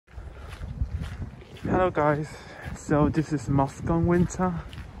Hello guys, so this is Moscow winter.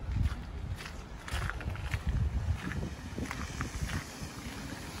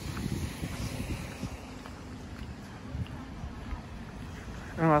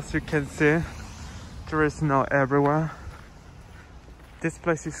 And as you can see, there is snow everywhere. This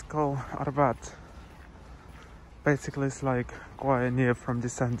place is called Arbat. Basically it's like quite near from the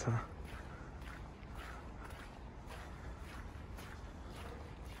center.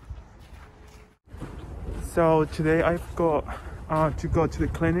 So today I've got to go to the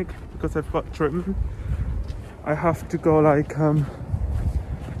clinic because I've got treatment. I have to go like I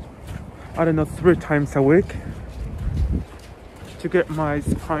don't know, 3 times a week to get my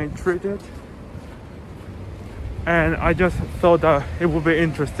spine treated. And I just thought that it would be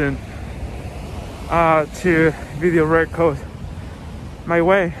interesting to video record my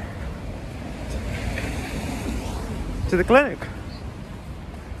way to the clinic.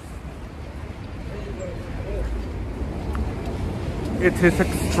 It is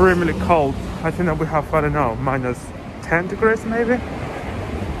extremely cold. I think that we have, I don't know, minus 10 degrees maybe.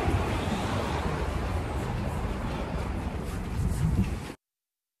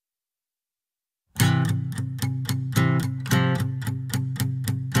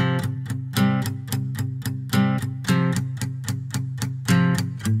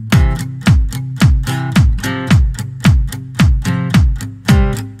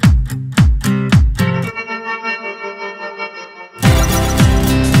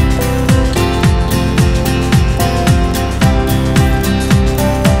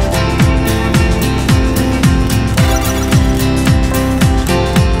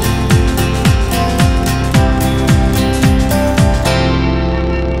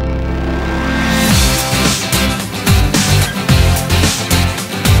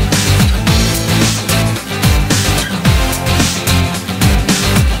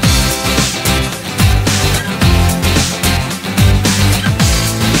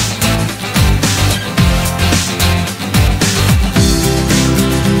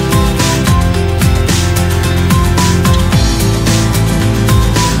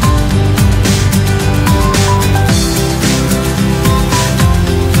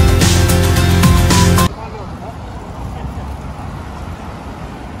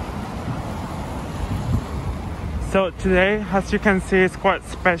 So today, as you can see, it's quite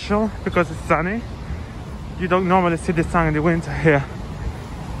special because it's sunny. You don't normally see the sun in the winter here,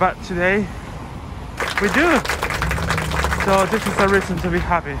 but today we do. So this is a reason to be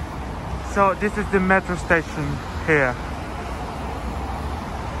happy. So this is the metro station here.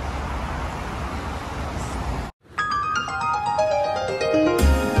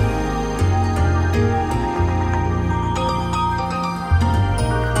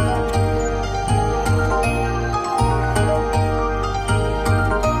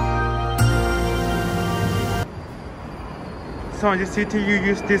 So in the city you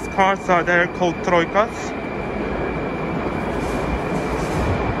use these cars, they're called troikas.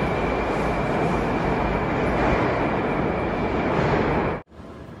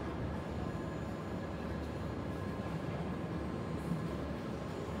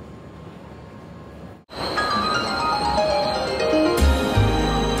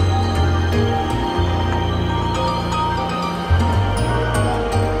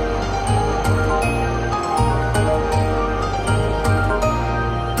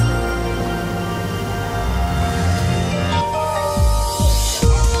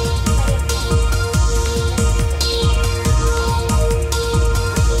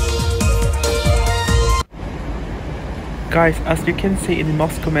 Guys, as you can see in the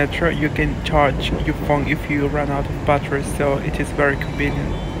Moscow metro, you can charge your phone if you run out of battery, so it is very convenient.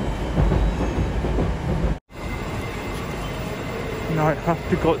 Now I have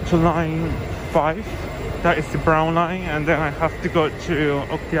to go to line 5, that is the brown line, and then I have to go to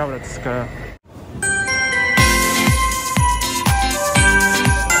Oktябрьская.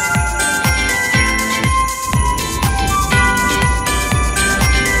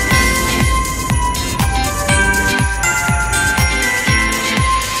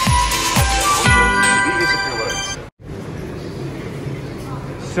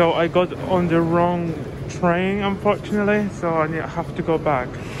 So I got on the wrong train, unfortunately, so I have to go back.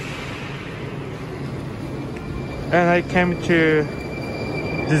 And I came to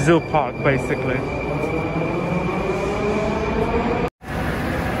the zoo park, basically.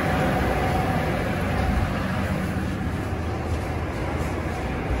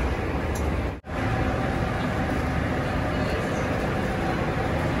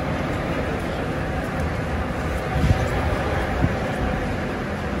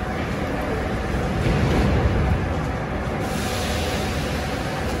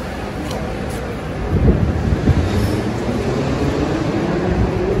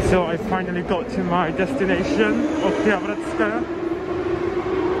 I finally got to my destination of Meandering.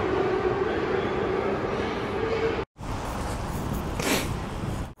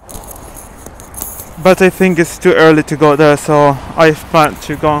 But I think it's too early to go there, so I plan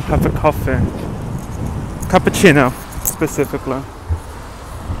to go and have a coffee. Cappuccino, specifically.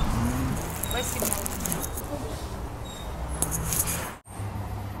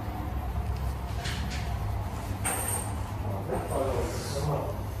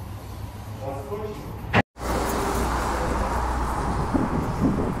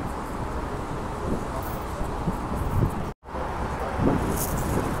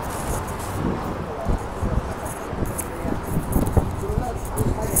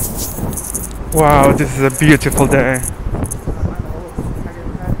 Wow, this is a beautiful day.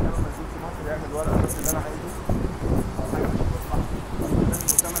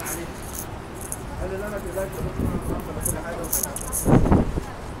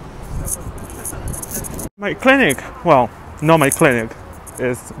 My clinic, well, not my clinic,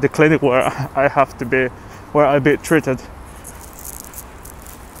 is the clinic where I have to be, where I be treated.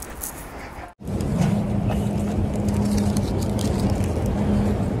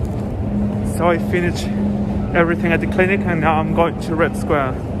 So I finished everything at the clinic and now I'm going to Red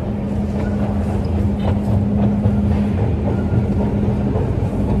Square.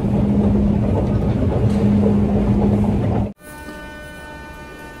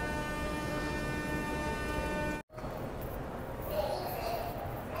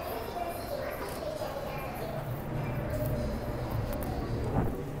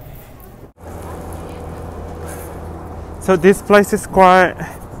 So this place is quite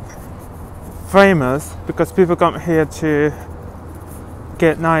famous because people come here to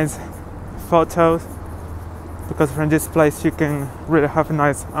get nice photos, because from this place you can really have a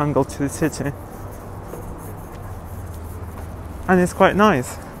nice angle to the city and it's quite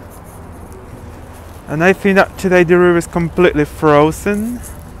nice. And I think that today the river is completely frozen,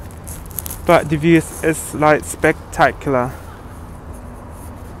 but the view is like spectacular.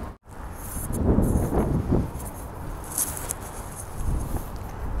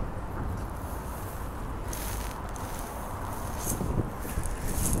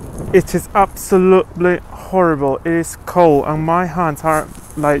 It is absolutely horrible. It is cold and my hands are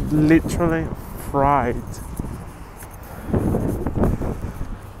like literally fried.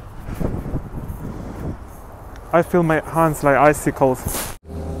 I feel my hands like icicles.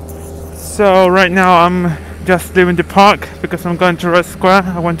 So right now I'm just leaving the park because I'm going to Red Square.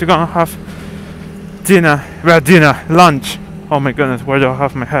 I want to go and have dinner. Well, lunch. Oh my goodness, where do I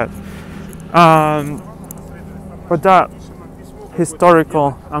have my head? But that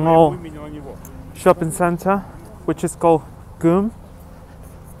historical and old shopping center, which is called GUM.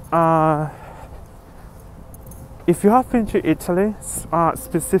 If you have been to Italy,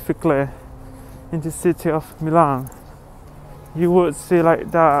 specifically in the city of Milan, you would see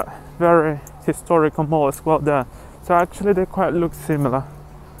like that very historical mall as well there. So actually they quite look similar.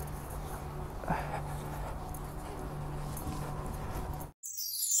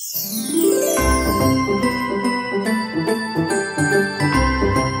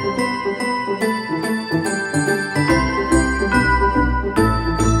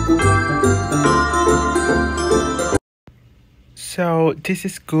 So this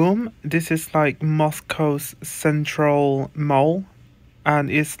is GUM. This is like Moscow's central mall, and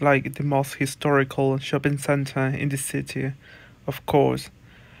it's like the most historical shopping center in the city, of course.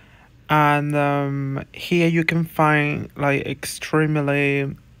 And here you can find like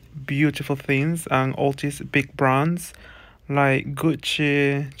extremely beautiful things and all these big brands like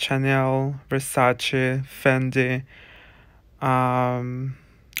Gucci, Chanel, Versace, Fendi,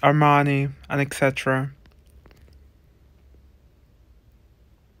 Armani, and etc.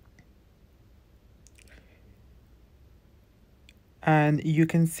 And you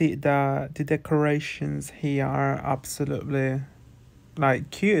can see that the decorations here are absolutely like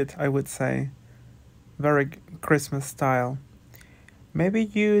cute, I would say. Very Christmas style. Maybe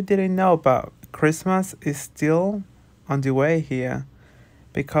you didn't know, but Christmas is still on the way here,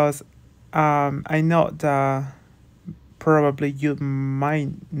 because I know that probably you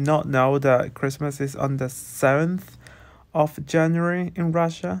might not know that Christmas is on the 7th of January in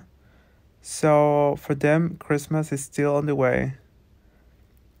Russia. So for them, Christmas is still on the way.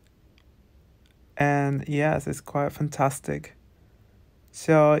 And yes, it's quite fantastic.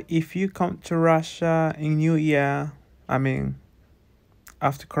 So if you come to Russia in New Year, I mean,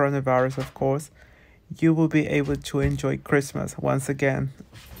 after coronavirus, of course, you will be able to enjoy Christmas once again.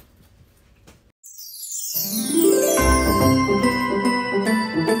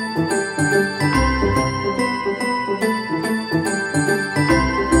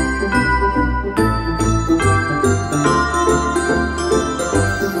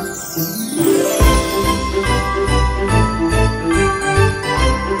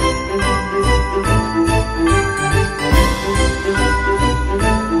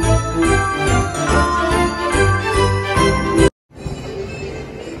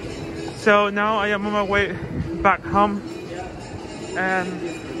 So now I am on my way back home,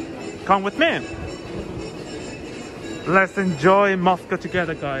 and come with me. Let's enjoy Moscow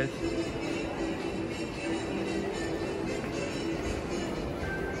together, guys.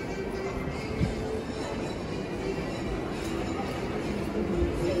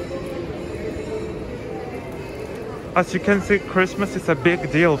 As you can see, Christmas is a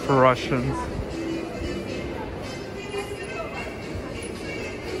big deal for Russians.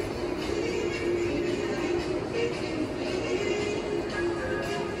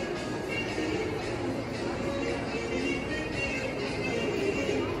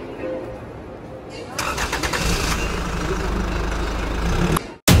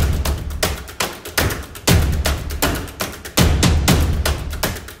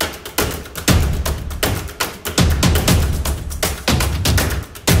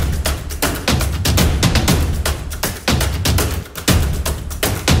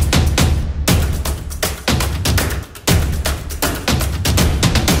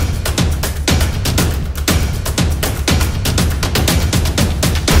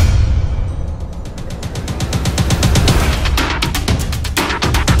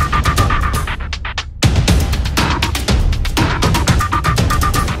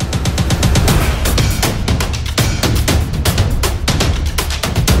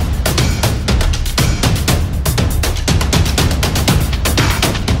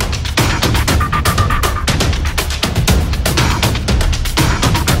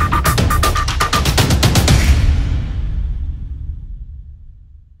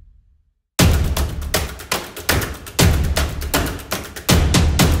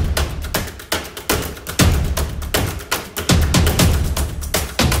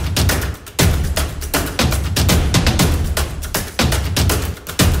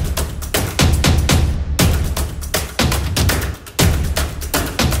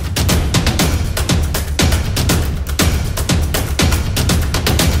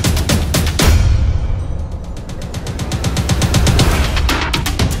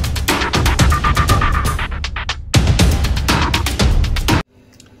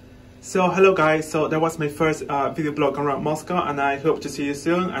 So hello guys, so that was my first video blog around Moscow, and I hope to see you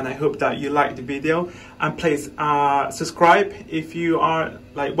soon, and I hope that you like the video, and please subscribe if you are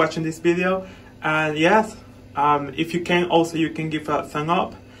like watching this video, and yes, if you can also you can give a thumb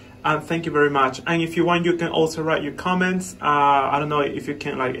up, and thank you very much. And if you want, you can also write your comments. I don't know if you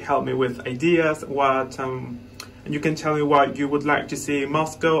can like help me with ideas, what and you can tell me what you would like to see in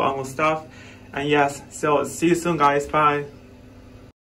Moscow and all stuff. And yes, so see you soon guys, bye.